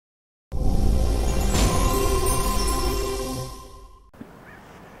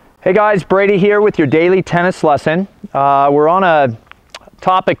Hey guys, Brady here with your daily tennis lesson. We're on a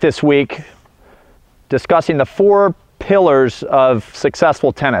topic this week discussing the 4 pillars of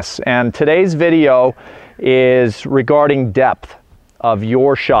successful tennis. And today's video is regarding depth of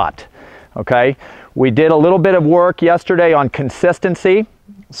your shot. Okay, we did a little bit of work yesterday on consistency.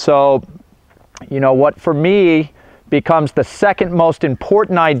 So, you know, what for me becomes the second most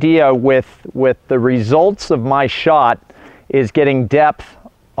important idea with the results of my shot is getting depth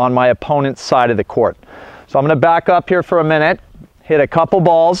on my opponent's side of the court. So I'm going to back up here for a minute, hit a couple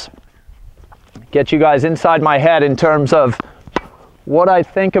balls, get you guys inside my head in terms of what I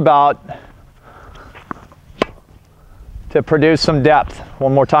think about to produce some depth.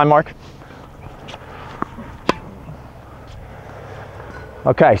 One more time, Mark.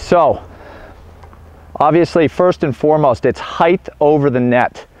 Okay, so obviously first and foremost, it's height over the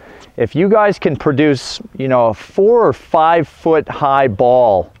net. If you guys can produce, you know, a 4 or 5 foot high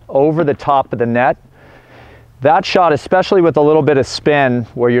ball over the top of the net, that shot, especially with a little bit of spin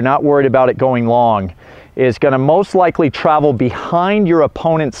where you're not worried about it going long, is going to most likely travel behind your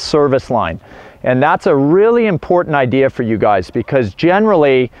opponent's service line. And that's a really important idea for you guys, because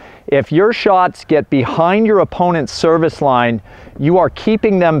generally, if your shots get behind your opponent's service line, you are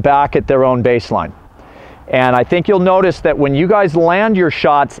keeping them back at their own baseline. And I think you'll notice that when you guys land your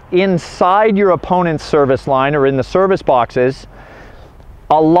shots inside your opponent's service line or in the service boxes,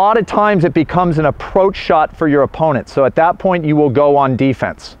 a lot of times it becomes an approach shot for your opponent. So at that point, you will go on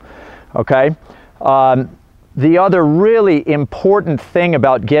defense. Okay? The other really important thing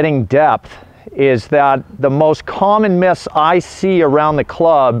about getting depth is that the most common miss I see around the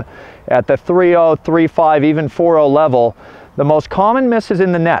club at the 3-0, 3-5, even 4-0 level, the most common miss is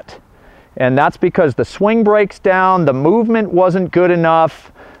in the net. And that's because the swing breaks down, the movement wasn't good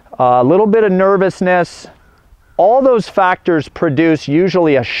enough, a little bit of nervousness. All those factors produce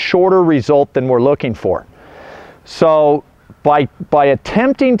usually a shorter result than we're looking for. So by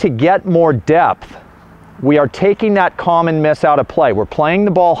attempting to get more depth, we are taking that common miss out of play. We're playing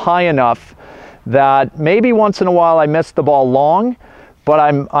the ball high enough that maybe once in a while I miss the ball long, but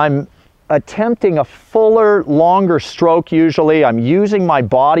I'm attempting a fuller, longer stroke usually. I'm using my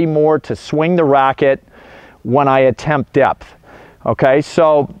body more to swing the racket when I attempt depth. Okay,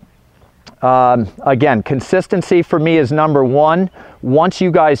 so again, consistency for me is number one. Once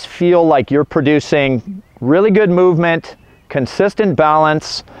you guys feel like you're producing really good movement, consistent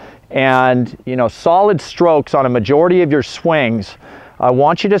balance, and solid strokes on a majority of your swings, I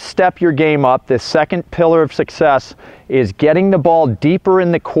want you to step your game up. This second pillar of success is getting the ball deeper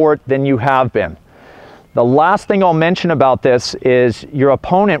in the court than you have been. The last thing I'll mention about this is your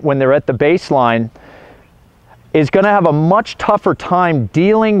opponent, when they're at the baseline, is going to have a much tougher time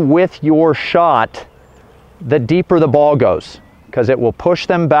dealing with your shot the deeper the ball goes, because it will push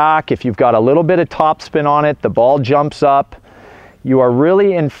them back. If you've got a little bit of topspin on it, the ball jumps up. You are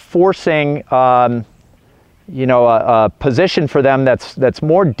really enforcing a position for them that's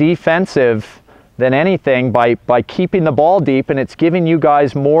more defensive than anything by keeping the ball deep, and it's giving you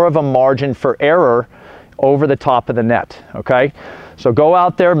guys more of a margin for error over the top of the net. Okay, so go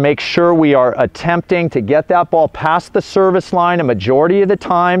out there, make sure we are attempting to get that ball past the service line a majority of the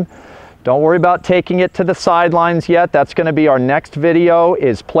time. Don't worry about taking it to the sidelines yet. That's going to be our next video,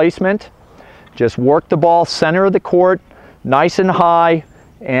 is placement. Just work the ball center of the court, nice and high,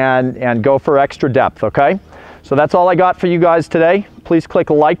 and go for extra depth. Okay, so that's all I got for you guys today. Please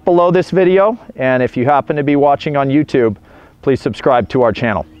click like below this video, and if you happen to be watching on YouTube, please subscribe to our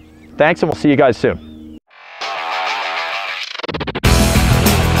channel. Thanks, and we'll see you guys soon.